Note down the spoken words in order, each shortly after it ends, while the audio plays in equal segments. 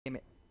Damn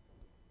it.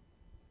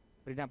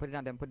 Put it down,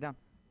 Devin, put it down.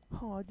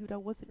 Oh, dude, I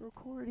wasn't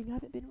recording. I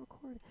haven't been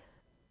recording.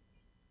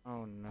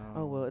 Oh no.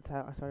 Oh, well,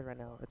 I started right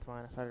now. It's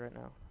fine. I started right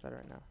now. Started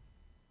right now.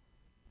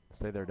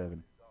 Stay there,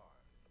 Devin.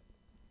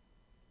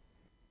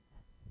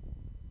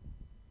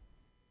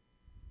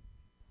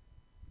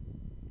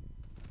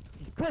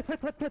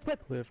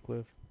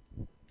 Cliff.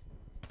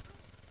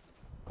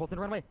 Colton,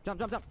 run away.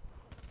 Jump.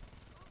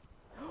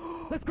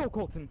 Let's go,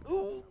 Colton.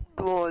 Oh,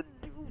 God,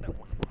 dude.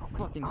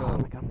 Fucking Oh, go.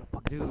 my God, I'm gonna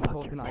fucking Dude, suck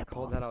Colton, your I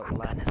called nipples. that out I'm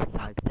last gonna time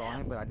I suck saw him,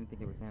 them. but I didn't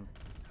think it was him.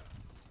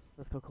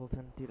 Let's go,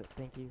 Colton. Dude,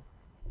 thank you.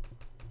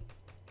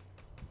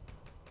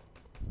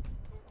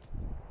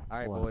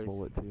 Alright, Last boys.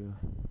 bullet too.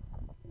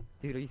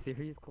 Dude, are you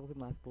serious, Colton?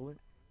 Last bullet?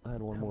 I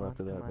had one Come more on,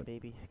 after that. come on, But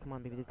baby. Come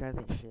on, baby. These guys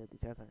ain't shit. These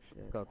guys aren't shit.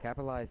 Let's go.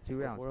 Capitalize. 2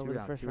 rounds. We're 2 over the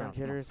rounds. first 2 round rounds.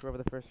 Come on. jitters. We're over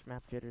the first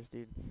map jitters,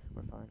 dude.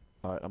 We're fine.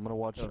 all right, I'm gonna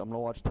watch. Go. I'm gonna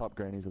watch top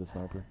grannies with a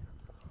sniper.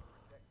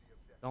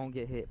 Don't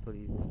get hit,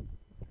 please.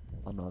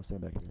 I'm not. I'm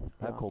staying back here.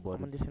 I have cold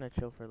blooded. I'm just gonna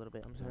chill for a little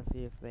bit. I'm just gonna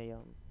see if they try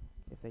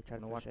I'm to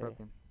gonna watch push A.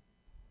 broken.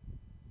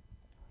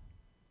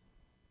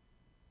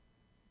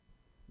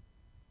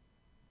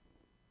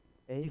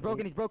 A, He's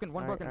broken.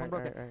 One Alright,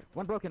 broken. alright.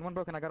 One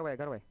broken. I got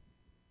away.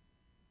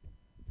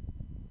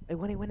 Hey,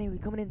 Winnie,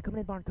 coming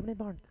in barn.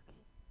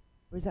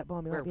 Where's that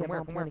bomb? He might be From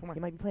where? planning. He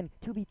might be planning.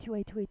 2B,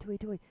 2A.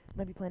 He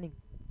might be planning.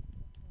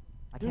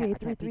 I 3A,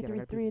 can't peek it, I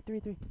gotta peek.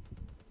 3A.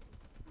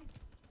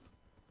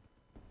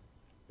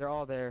 They're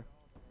all there.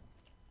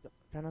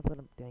 Try not to let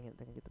them. Dang it,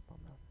 they're gonna get the bomb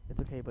now. It's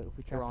okay, but if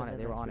we trap were on them it, in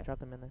they there, were on we it. trap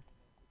them in there.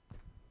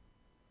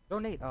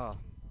 Donate. Oh.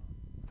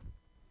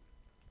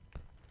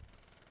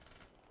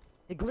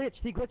 He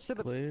glitched to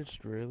the. Glitched,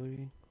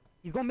 really?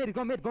 He's going mid.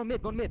 Go mid.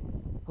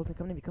 Colton,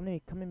 come to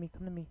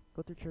me.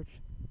 Go through church.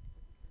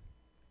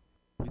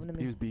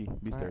 He was B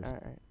stairs.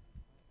 Alright.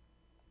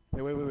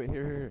 Hey, wait.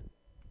 Here.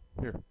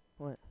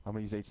 What? I'm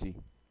gonna use HC.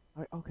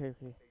 Alright, okay.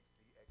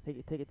 Take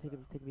it,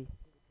 B.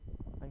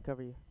 I can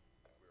cover you.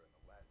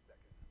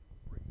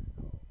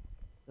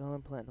 Don't let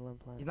him plant.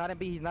 He's not in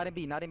B. Not in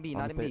B.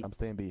 I'm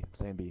staying B.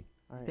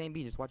 Alright. Stay in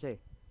B. Just watch A.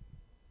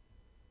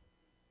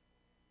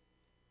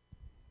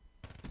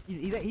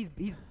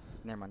 He's.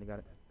 Never mind. You got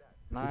it.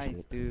 Nice,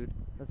 shit. dude.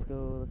 Let's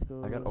go.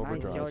 I got Nice,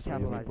 overdrive. y'all So you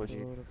want me to capitalized, push?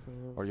 dude. Let's go.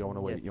 Or you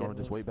wanna wait? Yes, You wanna yes.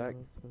 just wait back?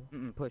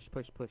 Push.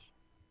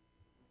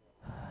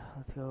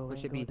 Let's go. We Push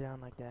ain't it, going B.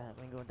 down like that.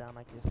 We ain't going down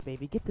like this,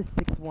 baby. Get the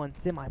 6-1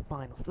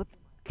 semifinals. Let's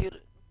get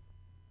it.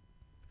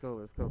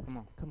 Let's go. Come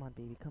on. Come on,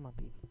 baby.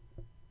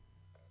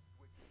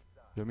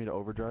 You want me to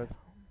overdrive?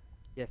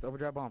 Yes,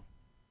 overdrive bomb.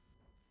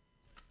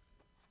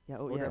 Yeah.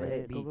 Overdrive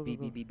A. Go. B.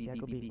 Yeah,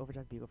 go B.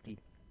 Overdrive B. B.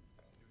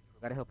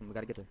 Gotta help him. We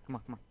gotta get there. Come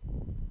on.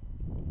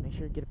 Make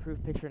sure you get a proof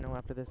picture now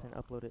after this and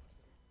upload it.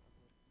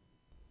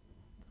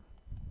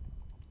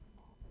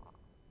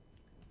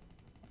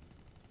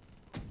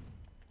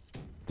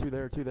 Two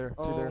there.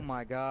 Oh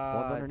my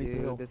God, One's underneath the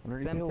dude. hill. This is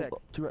Underneath the hill. Semtex.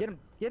 Two right.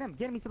 Get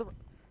him. He's to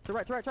the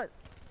right.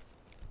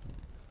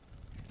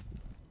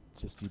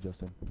 It's just you,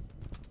 Justin.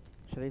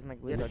 Should I use my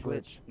Get glitch? a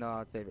glitch.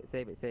 No, save it.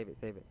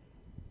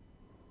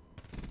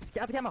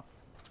 Get out the camo.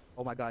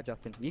 Oh my God,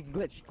 Justin. You can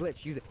glitch.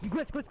 Use it. You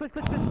glitch.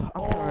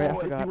 I'm sorry, Oh,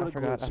 if you I would've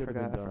forgot. glitched, should've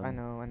been done. I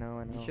know.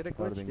 You should have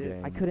That'd've glitched been it.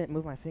 game. I couldn't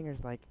move my fingers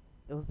like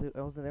they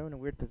were in a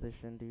weird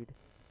position, dude.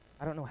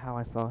 I don't know how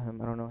I saw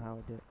him. I don't know how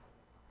I did.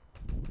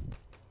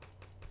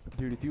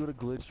 Dude, if you would've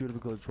glitched, you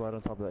would've glitched right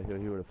on top of that hill.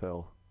 He would've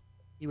fell.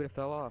 He would have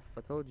fell off.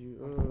 I told you.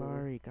 I'm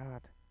sorry,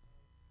 God.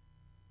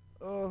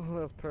 Oh,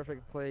 that was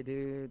perfect play,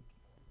 dude.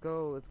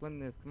 Go, let's win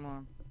this. Come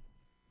on.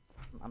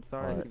 I'm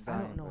sorry. Alright. I keep I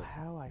dying, don't know but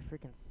how I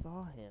freaking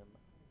saw him.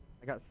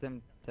 I got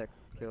Semtex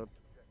killed.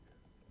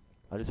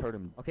 I just heard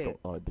him. Okay, ding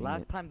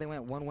last it. time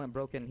one went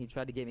broken. He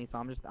tried to get me, so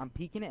I'm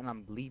peeking it and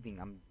I'm leaving.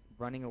 I'm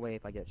running away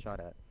if I get shot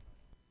at.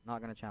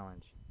 Not gonna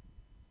challenge.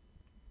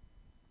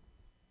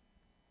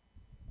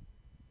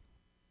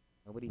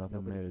 Nobody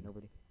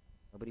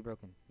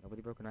broken.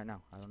 Nobody broken right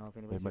now. I don't know if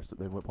They anybody's.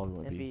 probably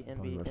went B. NB,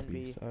 Probably rushed NB.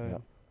 B. So, Yeah.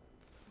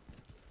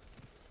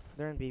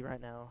 They're in B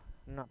right now.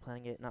 I'm not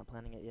planning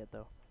it yet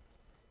though.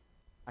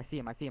 I see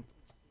him.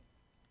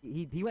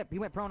 He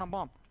went prone on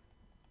bomb.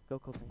 Go,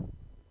 Colton.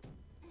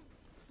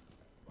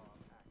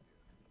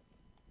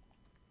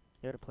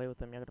 You gotta play with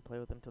them.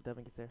 Until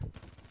Devin gets there.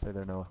 Stay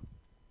there, Noah.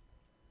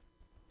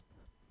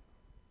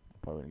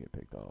 Probably gonna get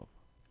picked off.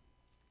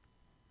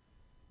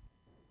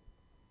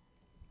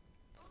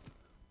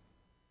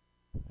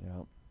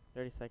 Yeah.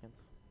 30 seconds.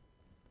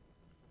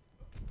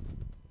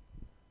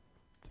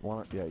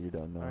 Yeah, you're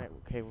done now. Alright,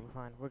 okay, we're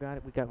fine. We got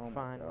it. We're Oh my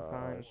fine. We're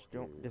fine.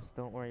 gosh,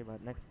 Don't worry about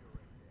it. Next.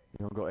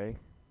 You wanna go A?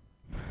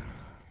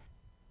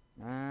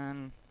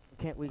 Man.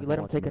 We can let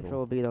him watch take middle.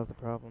 control of B. That was the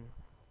problem.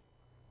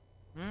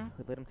 Hmm?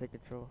 We let him take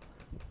control.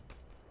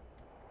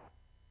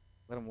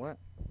 Let him what?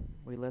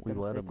 We let We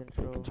them let take him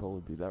take control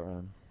of B that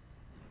round.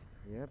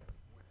 Yep.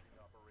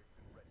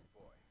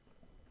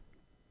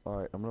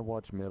 Alright, I'm gonna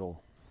watch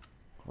middle.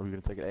 Are we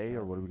gonna take an A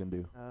or what are we gonna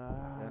do?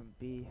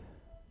 B.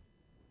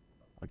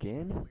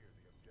 Again?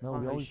 No,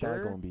 Fine, we are you always die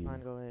sure? going B.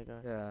 Fine, go ahead, go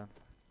ahead. Yeah.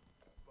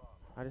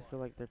 I just feel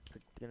like they're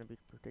gonna be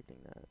predicting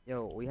that.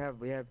 Yo, we have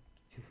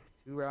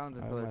 2 rounds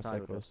I until have they're my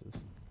tied with us.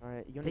 psychosis.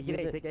 Alright, you wanna Take use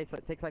it A,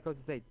 it? take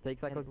psychosis A, take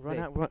psychosis And run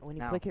A. out, when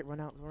you Now. click it, run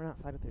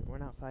outside with it.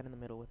 Run outside in the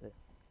middle with it.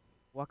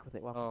 Walk with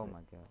it, walk Oh with it.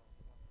 my god.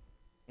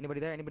 Anybody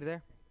there? Anybody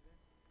there?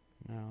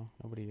 No,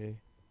 nobody A.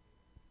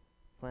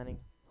 Planning,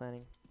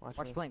 watch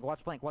me.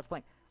 Watch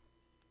flank.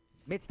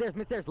 Mid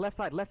stairs, left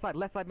side,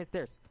 mid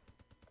stairs.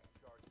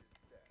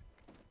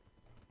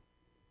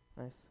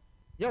 Nice.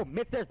 Yo,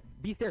 mid stairs,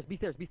 B stairs.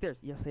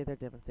 Yeah, stay there,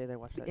 Devin, stay there,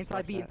 watch that. Inside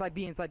watch B,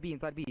 that. inside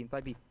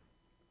B.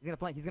 He's gonna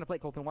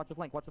flank, Colton, watch the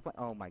flank.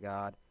 Oh my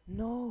god.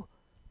 No!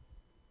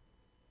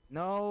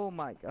 No,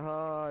 my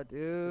god,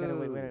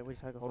 dude. Wait,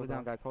 cycle. Hold it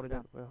down, guys, hold it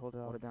down. Wait, hold it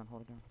Hold off. it down.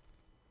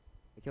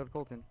 They killed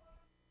Colton.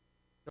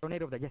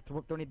 Donate over there, yes,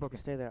 donate broken.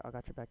 Stay there, I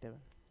got your back, Devin.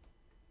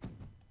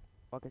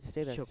 Okay,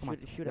 stay there. Chill, come on.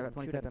 Shoot I at got him,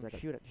 20 shoot at him,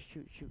 seconds. shoot.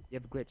 You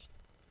have a glitch.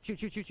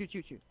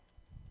 Shoot.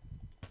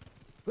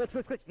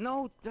 Glitch.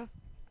 No, just.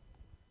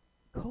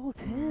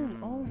 Colton!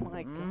 Oh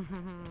my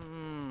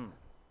god.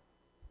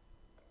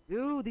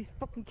 Dude, these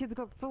fucking kids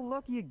got so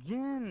lucky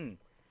again.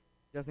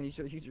 Justin, you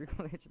should use your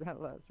glitch that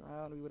last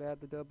round. We would have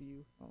had the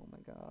W. Oh my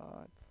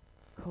god.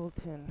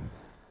 Colton,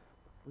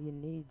 we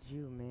need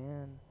you,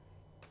 man.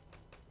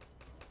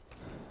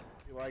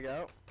 Do I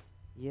go?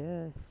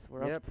 Yes,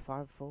 we're Yep.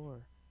 up 5-4.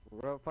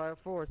 We're up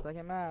 5-4,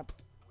 second map.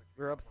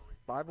 We're up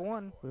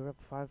 5-1. We were up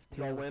 5-2.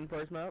 Y'all win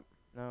first map?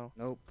 No.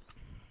 Nope.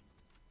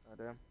 Oh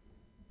damn.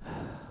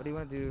 What do you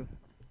want to do?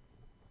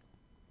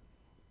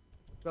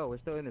 Let's go, we're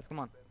still in this, come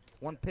on.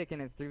 One pick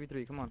and it's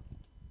 3v3, come on.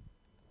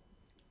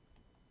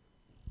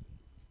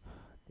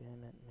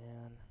 Damn it,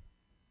 man.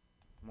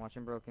 I'm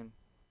watching broken.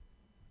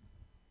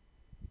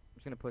 I'm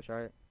just gonna push,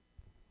 alright?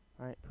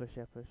 Alright, push.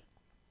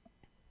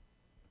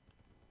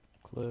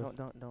 Cliff.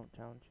 Don't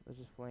challenge. Let's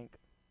just flank.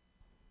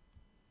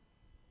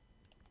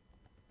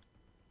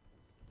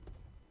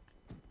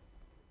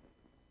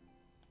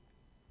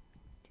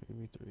 Three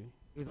v three.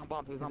 He was on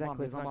bomb. He's on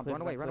Cliff.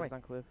 Run away. He's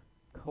on Cliff.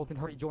 Colton,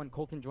 hurry, join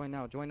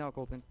now. Join now,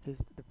 Colton. They're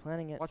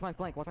planning it. Watch my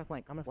flank. I'm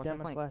gonna Watch my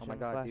flank. flash Oh my him,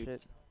 god, flash dude.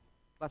 it.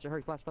 Flash it,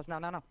 hurry, flash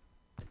now.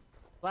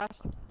 Flash.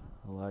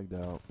 I lagged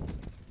out.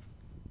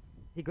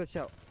 He glitched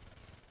out.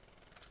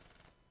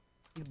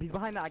 He's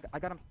behind that. I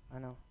got him. I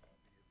know.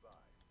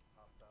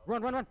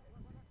 Run.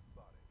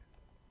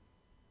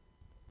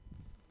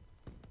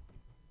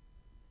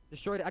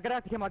 Destroyed it. I got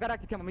active camo. I'm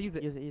gonna use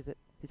it. Use it.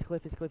 He's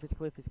Cliff. He's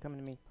coming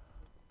to me.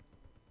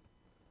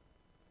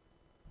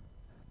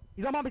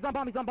 He's on bomb.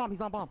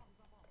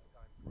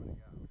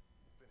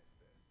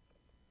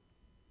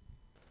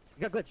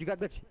 You got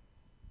glitch.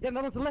 Yeah,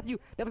 another one to the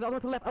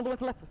left. Other one to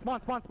the left.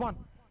 Spawn.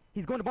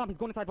 He's going to bomb. He's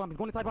going inside bomb.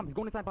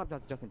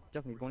 Justin,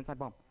 he's going inside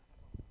bomb.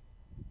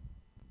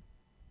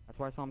 That's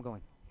where I saw him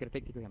going. Get a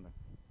fake TP him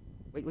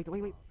then.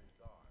 Wait.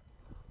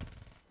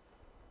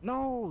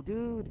 No,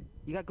 dude.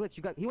 You got glitch.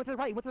 He went to the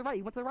right.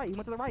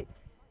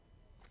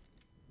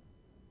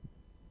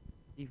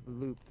 He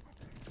looped.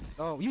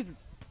 Oh, use it.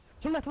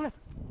 To the left.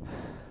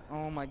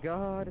 Oh my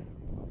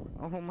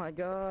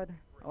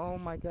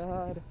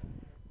god.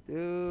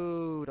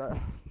 Dude.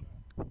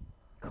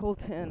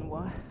 Colton,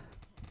 what?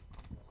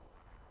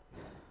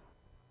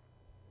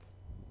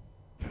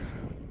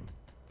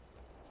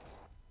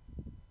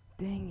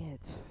 Dang it.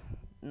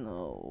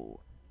 No.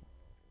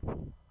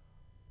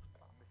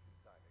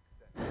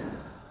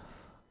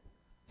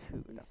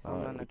 Dude,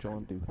 What y'all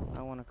wanna do?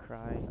 I wanna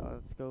cry.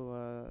 Let's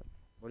go,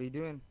 What are you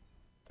doing?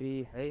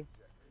 B. Hey,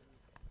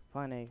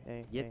 Fine,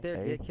 A. get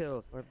there, A. get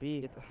kills. Or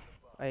B. Get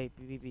A,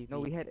 B. No,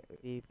 we had.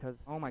 B, because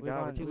Oh my we've god,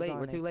 gone- we're we've too gone late.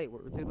 A.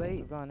 We're too late.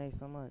 We've gone A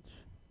so much.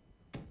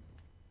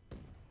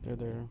 They're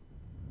there.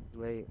 Too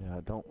late, Yeah,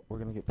 we're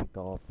gonna get picked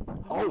off.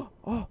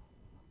 Oh!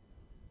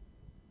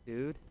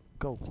 dude.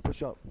 Go,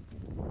 push up.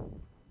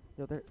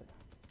 Yo, they're...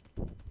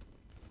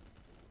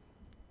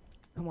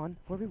 Come on,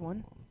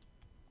 4v1.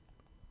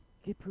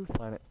 Get proof.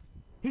 Planet.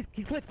 He's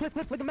click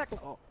him back.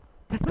 Oh,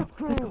 Let's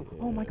go!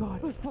 Oh my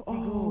god! Let's fucking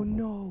Oh go.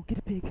 no! Get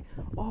a pick!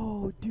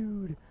 Oh,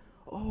 dude!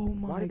 Oh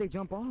my... Why did they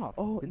jump off?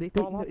 Oh, did they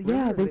fall off?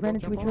 Yeah, Or they did ran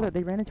both into jump each other. off?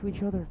 They ran into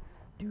each other.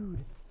 Dude.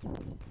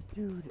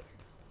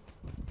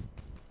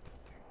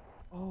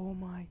 Oh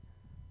my...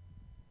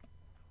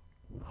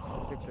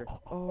 Picture.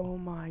 Oh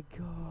my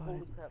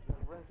god.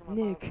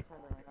 Nick.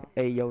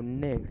 Hey, yo,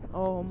 Nick.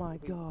 Oh my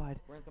god.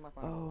 We're in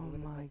semifinals. Oh We're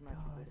in the my next match.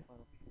 god.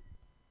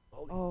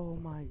 Oh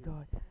my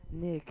god.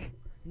 Nick.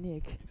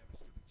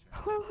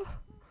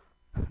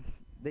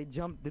 They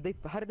jumped.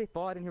 How did they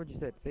fall? I didn't hear what you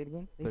said. Say it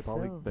again. They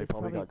probably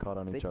fell. got caught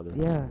on each other.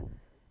 Yeah.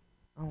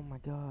 Oh my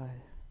god.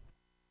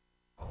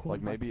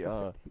 Like maybe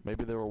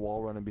they were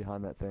wall running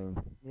behind that thing.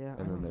 Yeah, and I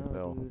then don't they know,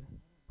 fell. dude.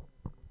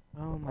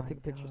 Oh my I took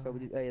a picture, so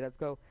god. hey, let's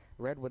go.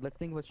 Redwood, let's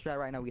think of a strat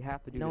right now. We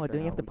have to do No, this don't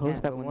right you have to now. We post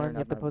can't that go in one? there You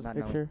have to not post a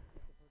knowing. picture?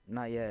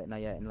 Not yet,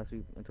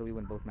 until we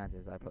win both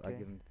matches. I Okay.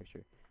 give him the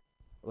picture.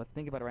 Let's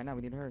think about it right now.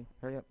 We need to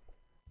hurry up.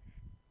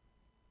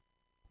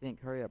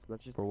 Hurry up.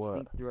 Let's just For what?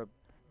 think through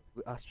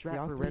a strat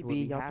Y'all for 3B, Redwood.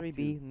 We y'all have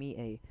 3B, to. me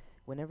A.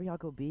 Whenever y'all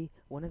go B,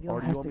 one of y'all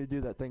Or do has you want to... me to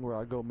do that thing where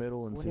I go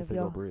middle and see if they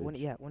go bridge? one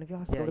of y'all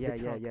has to go to the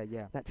trunk.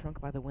 Yeah. That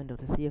trunk by the window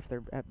to see if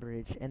they're at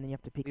bridge, and then you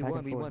have to peek We back won,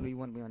 and we forth.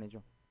 won,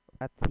 Angel.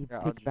 see Yeah,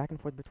 I'll peek back and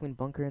forth between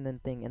bunker and then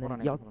thing, and Hold then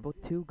on, y'all hold on. both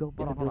two go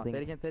in the hold on. Say it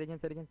building. again, say it again,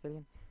 say it again, say it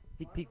again.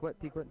 Peek what,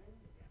 peek what?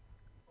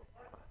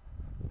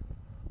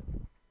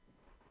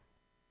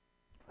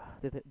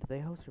 Did they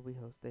host or we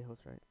host? They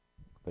host, right?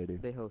 They do.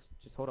 They host.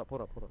 Just hold up.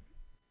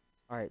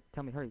 Alright,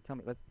 tell me, hurry, tell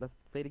me. Let's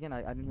say it again.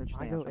 I didn't hear what you're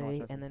I saying. go I'm trying to A,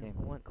 watch and then this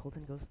game. one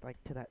Colton goes like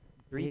to that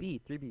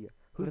 3B, 3B.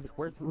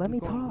 Let Who's me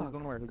going, talk. Who's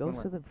going where? Who's Goes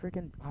going to where? the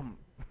freaking Um,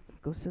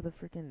 goes to the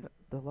freaking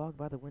the log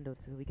by the window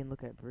so we can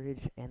look at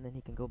bridge, and then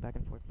he can go back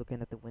and forth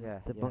looking at the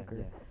bunker,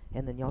 yeah.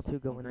 and then y'all two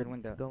go Bunker in and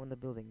window. the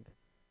building.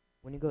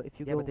 When you go, if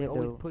you Yeah, go but they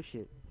window, always push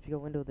it. if you go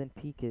window, then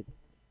peek it,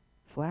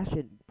 flash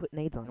it, put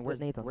nades on, And put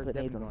nades on, where's put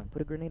nades Devin on, going?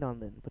 put a grenade on,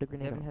 then put a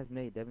grenade Devin on. has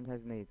nades. Devin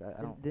has nades.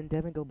 I don't. Then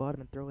Devin go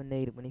bottom and throw a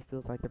nade when he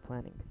feels like they're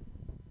planning.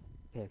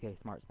 Okay,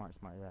 smart.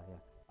 Yeah.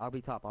 I'll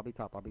be top.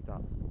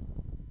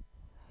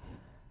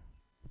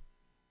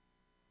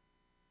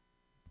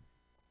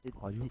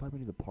 Oh, you invite me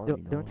to the party,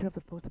 Don't no? you have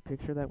to post a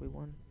picture that we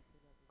won?